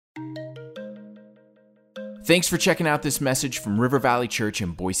Thanks for checking out this message from River Valley Church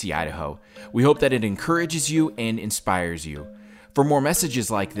in Boise, Idaho. We hope that it encourages you and inspires you. For more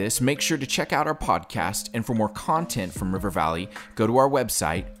messages like this, make sure to check out our podcast, and for more content from River Valley, go to our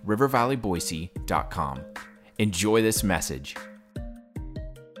website, rivervalleyboise.com. Enjoy this message.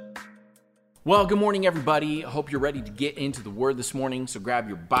 Well, good morning, everybody. I hope you're ready to get into the Word this morning. So grab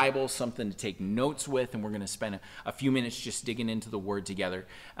your Bible, something to take notes with, and we're going to spend a few minutes just digging into the Word together.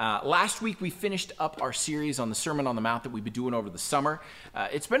 Last week, we finished up our series on the Sermon on the Mount that we've been doing over the summer.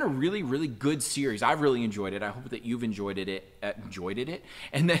 It's been a really, really good series. I've really enjoyed it. I hope that you've enjoyed it,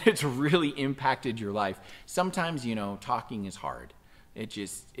 and that it's really impacted your life. Sometimes, talking is hard. It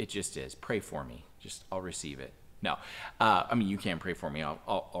just is. Pray for me. I'll receive it. No, you can pray for me.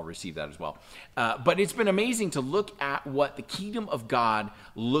 I'll receive that as well. But it's been amazing to look at what the kingdom of God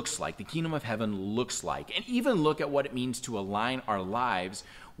looks like, the kingdom of heaven looks like, and even look at what it means to align our lives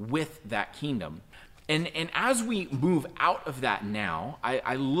with that kingdom. And as we move out of that now,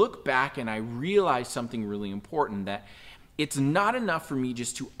 I look back and I realize something really important, that it's not enough for me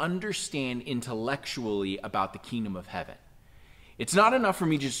just to understand intellectually about the kingdom of heaven. It's not enough for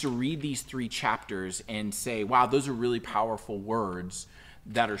me just to read these 3 chapters and say, wow, those are really powerful words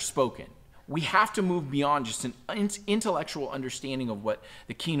that are spoken. We have to move beyond just an intellectual understanding of what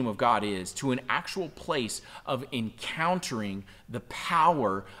the kingdom of God is to an actual place of encountering the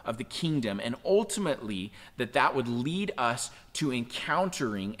power of the kingdom, and ultimately that would lead us to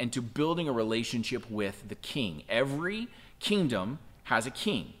encountering and to building a relationship with the king. Every kingdom has a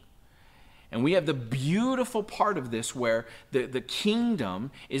king. And we have the beautiful part of this where the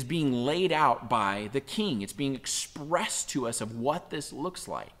kingdom is being laid out by the king. It's being expressed to us of what this looks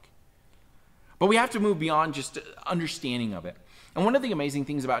like. But we have to move beyond just understanding of it. And one of the amazing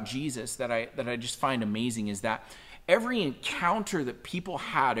things about Jesus that I just find amazing is that every encounter that people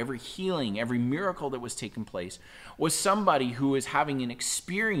had, every healing, every miracle that was taking place, was somebody who was having an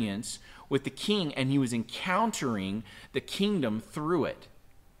experience with the king, and he was encountering the kingdom through it.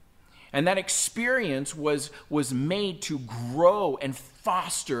 And that experience was made to grow and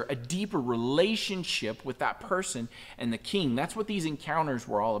foster a deeper relationship with that person and the king. That's what these encounters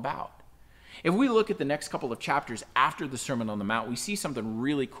were all about. If we look at the next couple of chapters after the Sermon on the Mount, we see something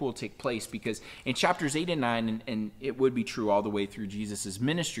really cool take place, because in chapters 8 and 9, and it would be true all the way through Jesus'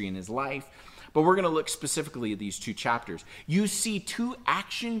 ministry and his life, but we're going to look specifically at these 2 chapters. You see 2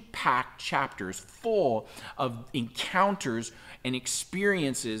 action-packed chapters full of encounters and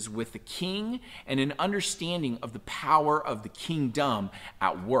experiences with the king, and an understanding of the power of the kingdom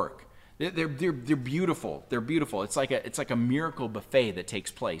at work. They're beautiful. They're beautiful. It's like a miracle buffet that takes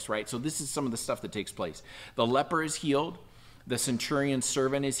place, right? So this is some of the stuff that takes place. The leper is healed. The centurion's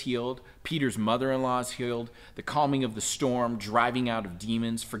servant is healed. Peter's mother-in-law is healed. The calming of the storm, driving out of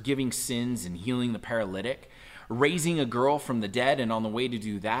demons, forgiving sins and healing the paralytic, raising a girl from the dead, and on the way to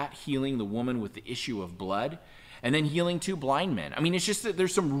do that, healing the woman with the issue of blood, and then healing 2 blind men. It's just that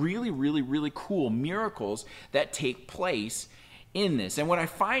there's some really, really, really cool miracles that take place in this. And what I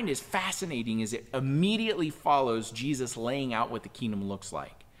find is fascinating is it immediately follows Jesus laying out what the kingdom looks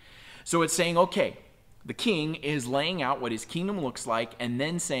like. So it's saying, okay, the king is laying out what his kingdom looks like, and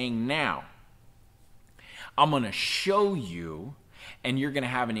then saying, now, I'm going to show you, and you're going to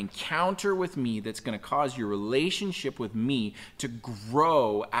have an encounter with me that's going to cause your relationship with me to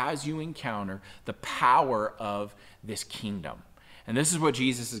grow as you encounter the power of this kingdom. And this is what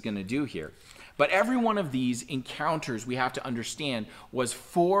Jesus is going to do here. But every one of these encounters, we have to understand, was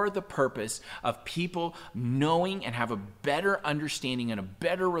for the purpose of people knowing and have a better understanding and a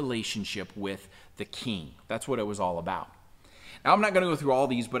better relationship with the king. That's what it was all about. Now, I'm not going to go through all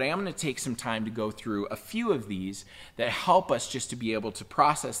these, but I am going to take some time to go through a few of these that help us just to be able to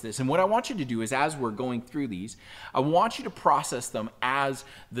process this. And what I want you to do is, as we're going through these, I want you to process them as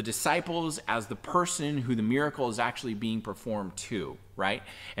the disciples, as the person who the miracle is actually being performed to, right?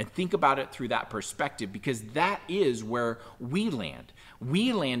 And think about it through that perspective, because that is where we land.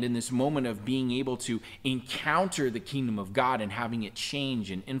 We land in this moment of being able to encounter the kingdom of God and having it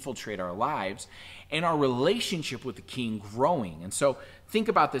change and infiltrate our lives, and our relationship with the king growing. And so think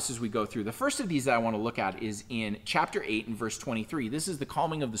about this as we go through. The first of these that I want to look at is in chapter 8 and verse 23. This is the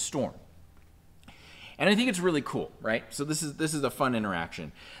calming of the storm. And I think it's really cool, right? So this is a fun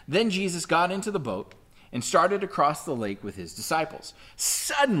interaction. Then Jesus got into the boat and started across the lake with his disciples.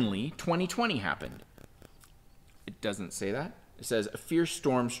 Suddenly, 2020 happened. It doesn't say that. It says, a fierce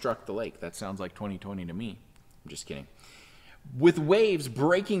storm struck the lake. That sounds like 2020 to me. I'm just kidding. With waves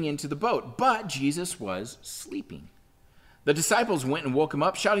breaking into the boat, but Jesus was sleeping. The disciples went and woke him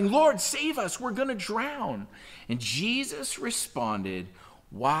up, shouting, "Lord, save us, we're going to drown." And Jesus responded,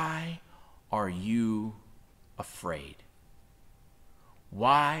 why are you afraid?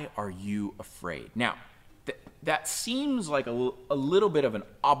 Why are you afraid? Now, that seems like a little bit of an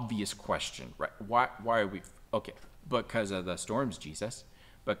obvious question, right? Why are we, okay, because of the storms, Jesus,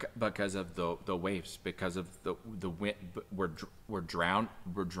 because of the waves, because of the wind, we're drowning,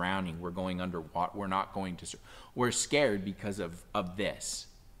 we're going underwater, we're scared because of this,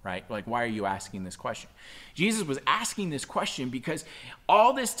 right? Like, why are you asking this question? Jesus was asking this question because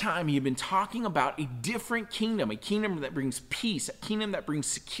all this time he had been talking about a different kingdom, a kingdom that brings peace, a kingdom that brings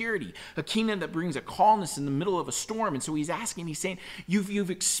security, a kingdom that brings a calmness in the middle of a storm. And so he's asking, he's saying,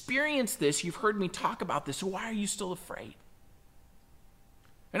 you've experienced this, you've heard me talk about this, so why are you still afraid?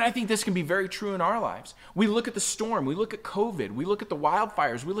 And I think this can be very true in our lives. We look at the storm, we look at COVID, we look at the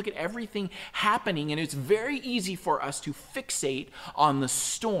wildfires, we look at everything happening, and it's very easy for us to fixate on the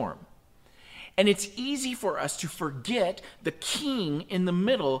storm. And it's easy for us to forget the king in the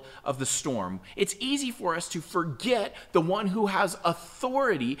middle of the storm. It's easy for us to forget the one who has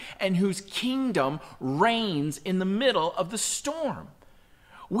authority and whose kingdom reigns in the middle of the storm.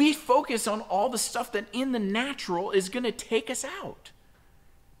 We focus on all the stuff that in the natural is going to take us out.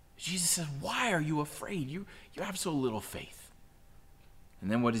 Jesus says, why are you afraid? You have so little faith. And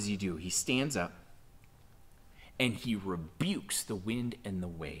then what does he do? He stands up and he rebukes the wind and the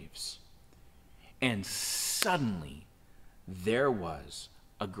waves. And suddenly there was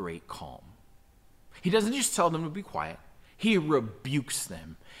a great calm. He doesn't just tell them to be quiet. He rebukes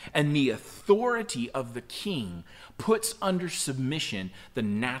them. And the authority of the king puts under submission the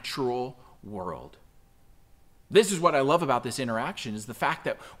natural world. This is what I love about this interaction, is the fact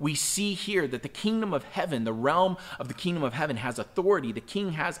that we see here that the kingdom of heaven, the realm of the kingdom of heaven has authority. The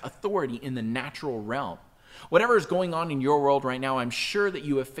king has authority in the natural realm. Whatever is going on in your world right now, I'm sure that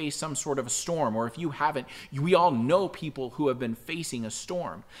you have faced some sort of a storm, or if you haven't, we all know people who have been facing a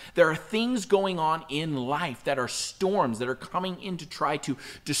storm. There are things going on in life that are storms that are coming in to try to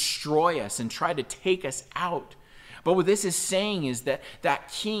destroy us and try to take us out. But what this is saying is that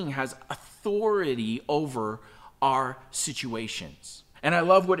that king has authority over our situations. And I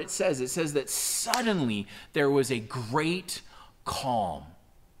love what it says. It says that suddenly there was a great calm.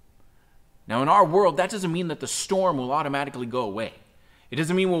 Now in our world, that doesn't mean that the storm will automatically go away. It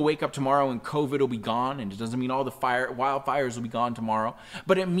doesn't mean we'll wake up tomorrow and COVID will be gone, and it doesn't mean all the wildfires will be gone tomorrow.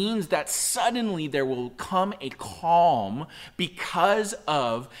 But it means that suddenly there will come a calm because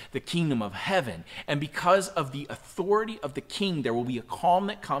of the kingdom of heaven. And because of the authority of the king, there will be a calm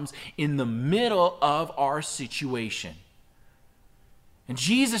that comes in the middle of our situation. And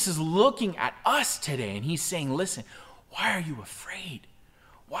Jesus is looking at us today, and he's saying, listen, why are you afraid?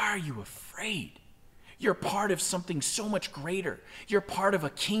 Why are you afraid? You're part of something so much greater. You're part of a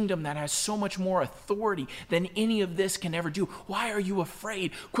kingdom that has so much more authority than any of this can ever do. Why are you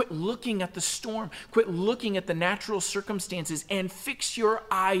afraid? Quit looking at the storm. Quit looking at the natural circumstances and fix your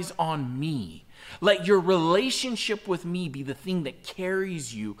eyes on me. Let your relationship with me be the thing that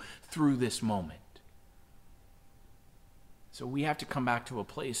carries you through this moment. So we have to come back to a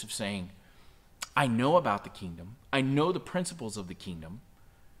place of saying, I know about the kingdom. I know the principles of the kingdom.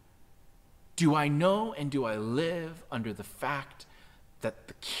 Do I know and do I live under the fact that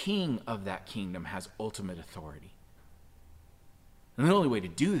the king of that kingdom has ultimate authority? And the only way to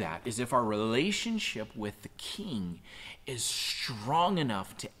do that is if our relationship with the king is strong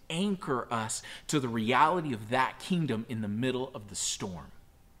enough to anchor us to the reality of that kingdom in the middle of the storm.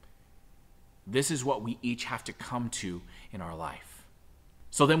 This is what we each have to come to in our life.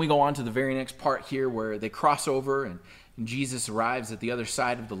 So then we go on to the very next part here where they cross over and Jesus arrives at the other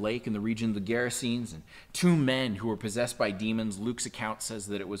side of the lake in the region of the Gerasenes, and two men who were possessed by demons. Luke's account says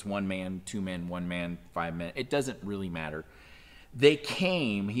that it was 1 man, 2 men, 1 man, 5 men. It doesn't really matter. They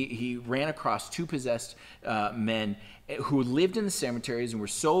came, he ran across 2 possessed men who lived in the cemeteries and were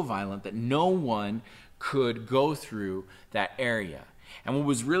so violent that no one could go through that area. And what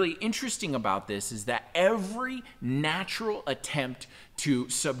was really interesting about this is that every natural attempt to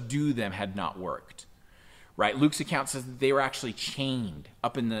subdue them had not worked. Right? Luke's account says that they were actually chained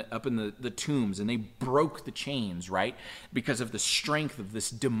up in the tombs, and they broke the chains, right? Because of the strength of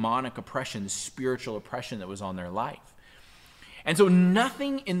this demonic oppression, this spiritual oppression that was on their life. And so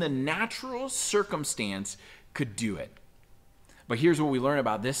nothing in the natural circumstance could do it. But here's what we learn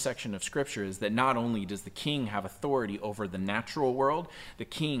about this section of Scripture is that not only does the king have authority over the natural world, the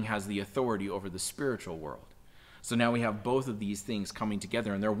king has the authority over the spiritual world. So now we have both of these things coming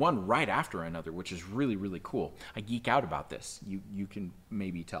together, and they're one right after another, which is really, really cool. I geek out about this. You can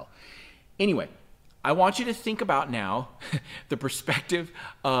maybe tell. Anyway, I want you to think about now the perspective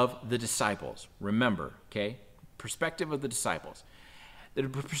of the disciples. Remember, okay? Perspective of the disciples. The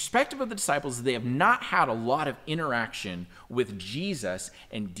perspective of the disciples is they have not had a lot of interaction with Jesus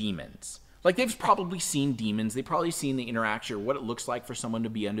and demons. Like, they've probably seen demons. They've probably seen the interaction or what it looks like for someone to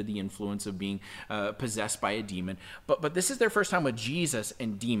be under the influence of being possessed by a demon. But this is their first time with Jesus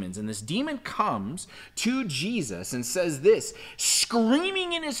and demons. And this demon comes to Jesus and says this,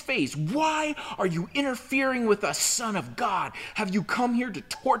 screaming in his face, "Why are you interfering with us, Son of God? Have you come here to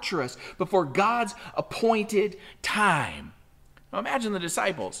torture us before God's appointed time?" Now imagine the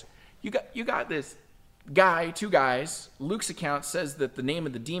disciples. You got this guy, two guys. Luke's account says that the name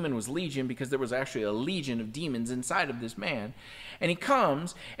of the demon was Legion because there was actually a legion of demons inside of this man. And he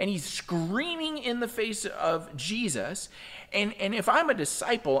comes and he's screaming in the face of Jesus. And if I'm a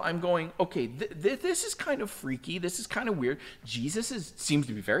disciple, I'm going, okay, this is kind of freaky. This is kind of weird. Jesus seems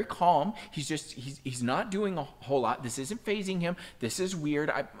to be very calm. He's not doing a whole lot. This isn't phasing him. This is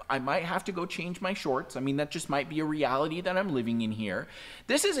weird. I might have to go change my shorts. I mean, that just might be a reality that I'm living in here.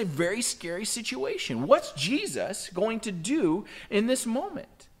 This is a very scary situation. What's Jesus going to do in this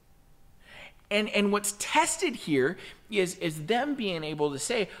moment? And what's tested here is them being able to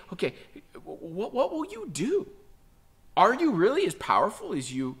say, okay, what will you do? Are you really as powerful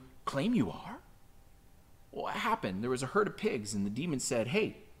as you claim you are? Well, what happened? There was a herd of pigs, and the demon said,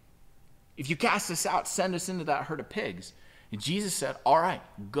 "Hey, if you cast us out, send us into that herd of pigs." And Jesus said, "All right,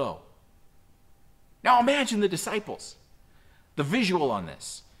 go." Now imagine the disciples, the visual on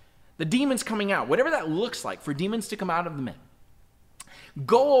this. The demons coming out, whatever that looks like for demons to come out of the men.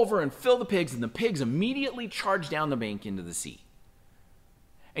 Go over and fill the pigs, and the pigs immediately charge down the bank into the sea.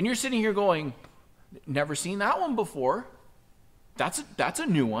 And you're sitting here going, "Never seen that one before. That's a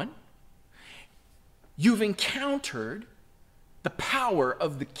new one." You've encountered the power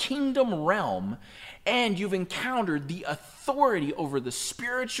of the kingdom realm, and you've encountered the authority over the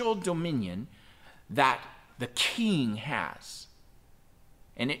spiritual dominion that the king has.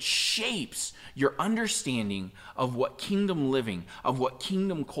 And it shapes your understanding of what kingdom living, of what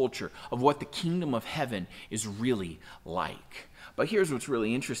kingdom culture, of what the kingdom of heaven is really like. But here's what's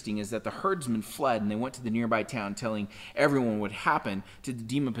really interesting is that the herdsmen fled and they went to the nearby town telling everyone what happened to the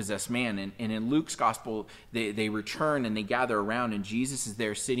demon-possessed man. And in Luke's gospel, they return and they gather around, and Jesus is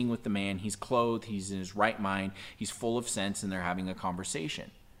there sitting with the man. He's clothed, he's in his right mind, he's full of sense, and they're having a conversation.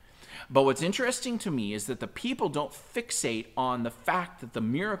 But what's interesting to me is that the people don't fixate on the fact that the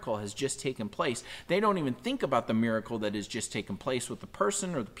miracle has just taken place. They don't even think about the miracle that has just taken place with the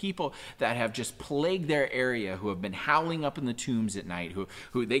person or the people that have just plagued their area, who have been howling up in the tombs at night,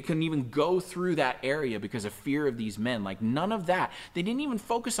 who they couldn't even go through that area because of fear of these men. Like, none of that. They didn't even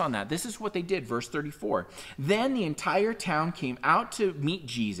focus on that. This is what they did, verse 34. Then the entire town came out to meet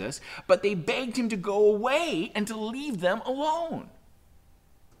Jesus, but they begged him to go away and to leave them alone.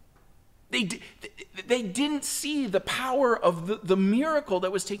 They didn't see the power of the miracle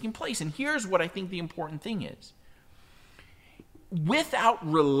that was taking place. And here's what I think the important thing is. Without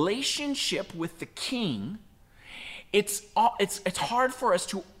relationship with the king, it's hard for us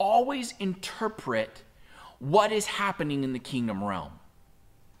to always interpret what is happening in the kingdom realm.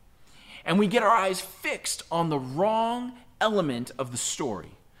 And we get our eyes fixed on the wrong element of the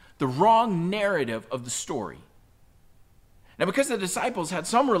story, the wrong narrative of the story. Now, because the disciples had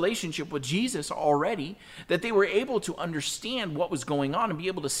some relationship with Jesus already, that they were able to understand what was going on and be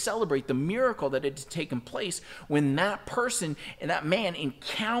able to celebrate the miracle that had taken place when that person and that man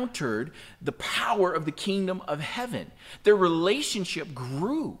encountered the power of the kingdom of heaven. Their relationship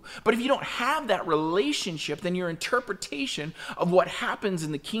grew. But if you don't have that relationship, then your interpretation of what happens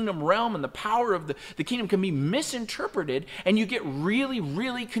in the kingdom realm and the power of the kingdom can be misinterpreted, and you get really,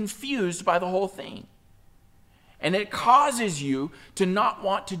 really confused by the whole thing. And it causes you to not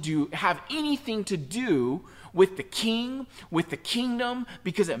want to have anything to do with the king, with the kingdom,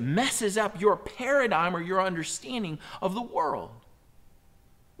 because it messes up your paradigm or your understanding of the world.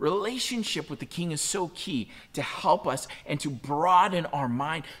 Relationship with the king is so key to help us and to broaden our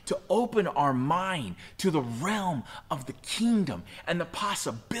mind, to open our mind to the realm of the kingdom and the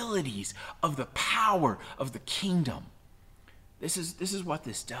possibilities of the power of the kingdom. This is what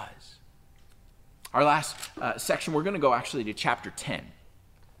this does. Our last section, we're going to go actually to chapter 10.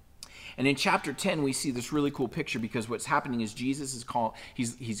 And in chapter 10, we see this really cool picture, because what's happening is Jesus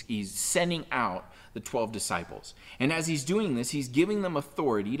is he's sending out the 12 disciples. And as he's doing this, he's giving them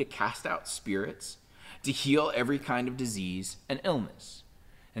authority to cast out spirits, to heal every kind of disease and illness.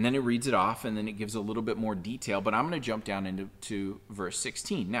 And then it reads it off, and then it gives a little bit more detail. But I'm going to jump down into verse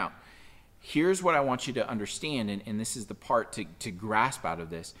 16. Now, here's what I want you to understand, and this is the part to grasp out of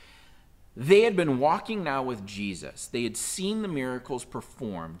this. They had been walking now with Jesus. They had seen the miracles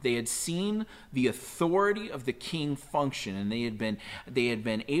performed. They had seen the authority of the king function, and they had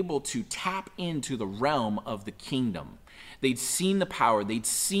been able to tap into the realm of the kingdom. They'd seen the power. They'd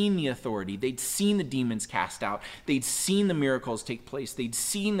seen the authority. They'd seen the demons cast out. They'd seen the miracles take place. They'd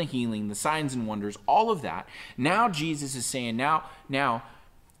seen the healing, the signs and wonders, all of that. Now Jesus is saying, now,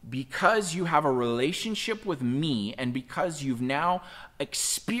 because you have a relationship with me and because you've now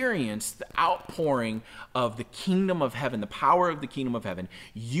experienced the outpouring of the kingdom of heaven, the power of the kingdom of heaven,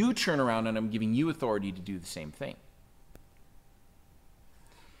 you turn around and I'm giving you authority to do the same thing.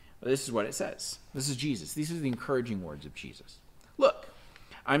 Well, this is what it says. This is Jesus. These are the encouraging words of Jesus. Look,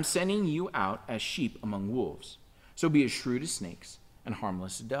 I'm sending you out as sheep among wolves. So be as shrewd as snakes and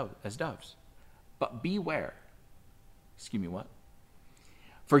harmless as doves. But beware. Excuse me, what?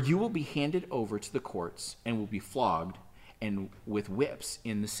 For you will be handed over to the courts and will be flogged and with whips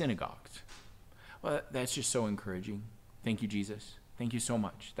in the synagogues. Well, that's just so encouraging. Thank you, Jesus. Thank you so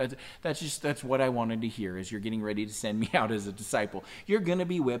much. That's what I wanted to hear as you're getting ready to send me out as a disciple. You're going to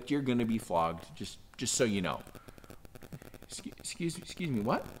be whipped. You're going to be flogged, just so you know. Excuse me,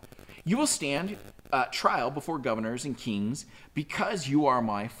 what? You will stand trial before governors and kings because you are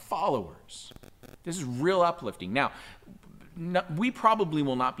my followers. This is real uplifting. Now, we probably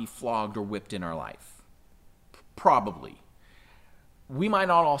will not be flogged or whipped in our life. Probably. We might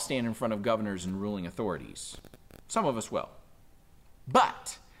not all stand in front of governors and ruling authorities. Some of us will.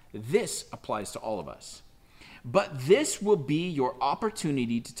 But this applies to all of us. But this will be your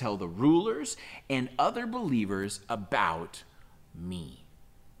opportunity to tell the rulers and other believers about me.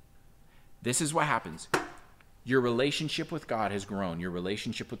 This is what happens. Your relationship with God has grown. Your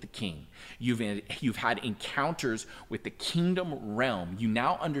relationship with the King. You've had encounters with the kingdom realm. You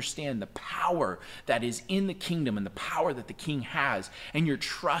now understand the power that is in the kingdom and the power that the King has. And your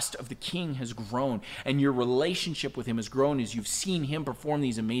trust of the King has grown. And your relationship with him has grown as you've seen him perform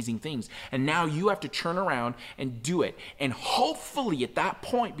these amazing things. And now you have to turn around and do it. And hopefully at that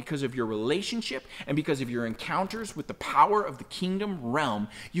point, because of your relationship and because of your encounters with the power of the kingdom realm,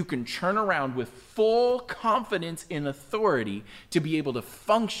 you can turn around with full confidence in authority to be able to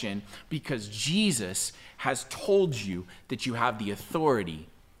function because Jesus has told you that you have the authority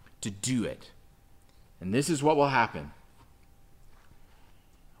to do it. And this is what will happen.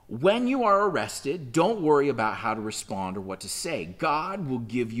 When you are arrested, don't worry about how to respond or what to say. God will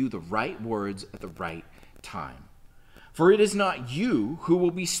give you the right words at the right time. For it is not you who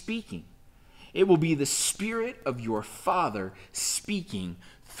will be speaking. It will be the Spirit of your Father speaking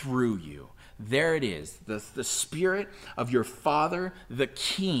through you. There it is, the Spirit of your Father, the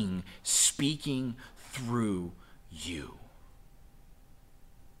King, speaking through you.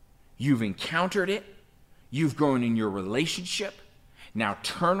 You've encountered it. You've grown in your relationship. Now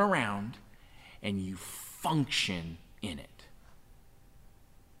turn around and you function in it.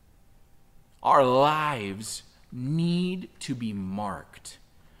 Our lives need to be marked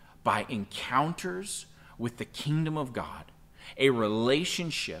by encounters with the kingdom of God, a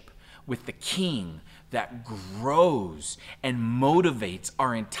relationship with the King that grows and motivates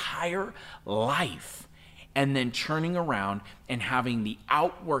our entire life, and then turning around and having the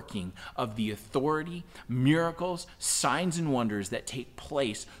outworking of the authority, miracles, signs, and wonders that take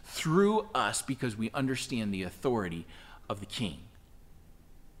place through us because we understand the authority of the King.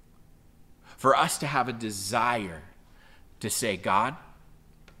 For us to have a desire to say, God,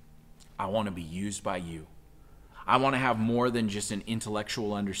 I want to be used by you. I want to have more than just an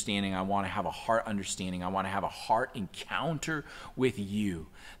intellectual understanding. I want to have a heart understanding. I want to have a heart encounter with you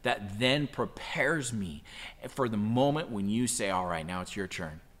that then prepares me for the moment when you say, all right, now it's your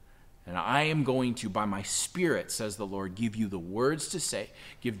turn. And I am going to, by my Spirit, says the Lord, give you the words to say,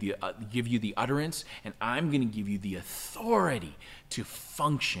 give you the utterance, and I'm going to give you the authority to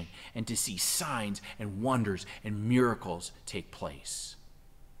function and to see signs and wonders and miracles take place.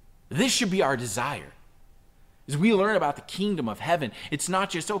 This should be our desire. As we learn about the kingdom of heaven, it's not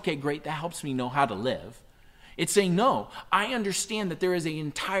just, okay, great, that helps me know how to live. It's saying, no, I understand that there is an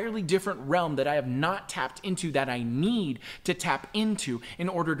entirely different realm that I have not tapped into that I need to tap into in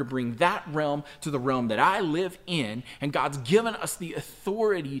order to bring that realm to the realm that I live in. And God's given us the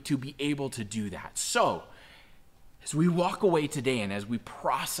authority to be able to do that. So, as we walk away today and as we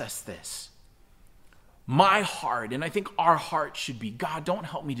process this, my heart, and I think our heart should be, God, don't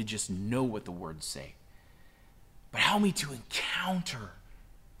help me to just know what the words say, but help me to encounter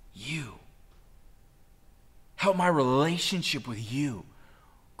you. Help my relationship with you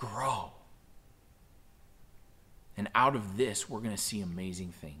grow. And out of this, we're going to see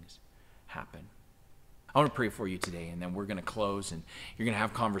amazing things happen. I want to pray for you today, and then we're going to close, and you're going to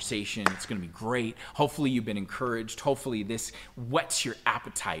have conversation. It's going to be great. Hopefully you've been encouraged. Hopefully this whets your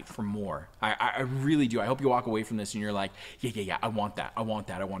appetite for more. I really do. I hope you walk away from this and you're like, yeah, I want that. I want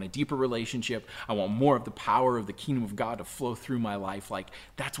that. I want a deeper relationship. I want more of the power of the kingdom of God to flow through my life. Like,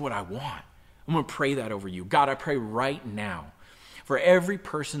 that's what I want. I'm going to pray that over you. God, I pray right now for every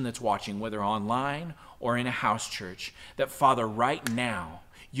person that's watching, whether online or in a house church, that Father, right now,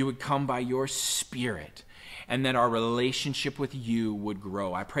 you would come by your Spirit and that our relationship with you would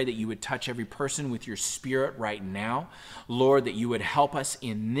grow. I pray that you would touch every person with your Spirit right now. Lord, that you would help us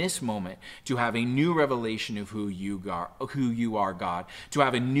in this moment to have a new revelation of who you are, God, to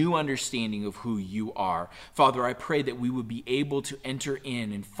have a new understanding of who you are. Father, I pray that we would be able to enter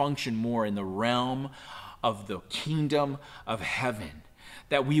in and function more in the realm of the kingdom of heaven,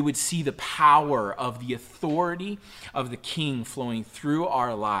 that we would see the power of the authority of the King flowing through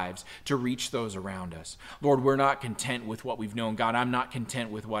our lives to reach those around us. Lord, we're not content with what we've known. God, I'm not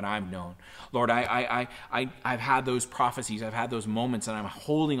content with what I've known. Lord, I've had those prophecies. I've had those moments, and I'm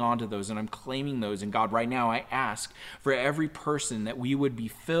holding on to those, and I'm claiming those. And God, right now I ask for every person that we would be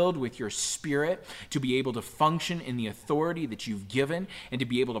filled with your Spirit to be able to function in the authority that you've given and to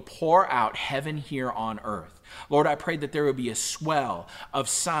be able to pour out heaven here on earth. Lord, I pray that there would be a swell of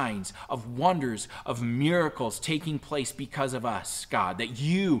signs, of wonders, of miracles taking place because of us, God, that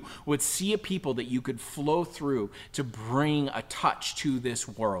you would see a people that you could flow through to bring a touch to this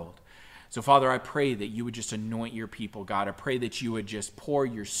world. So, Father, I pray that you would just anoint your people, God. I pray that you would just pour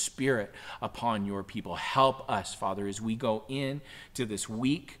your Spirit upon your people. Help us, Father, as we go into this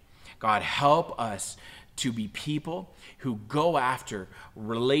week. God, help us to be people who go after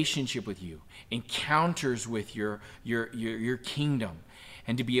relationship with you, encounters with your kingdom,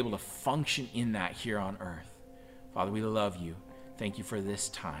 and to be able to function in that here on earth. Father, we love you. Thank you for this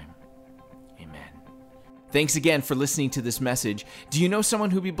time. Amen. Thanks again for listening to this message. Do you know someone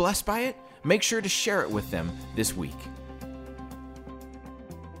who'd be blessed by it? Make sure to share it with them this week.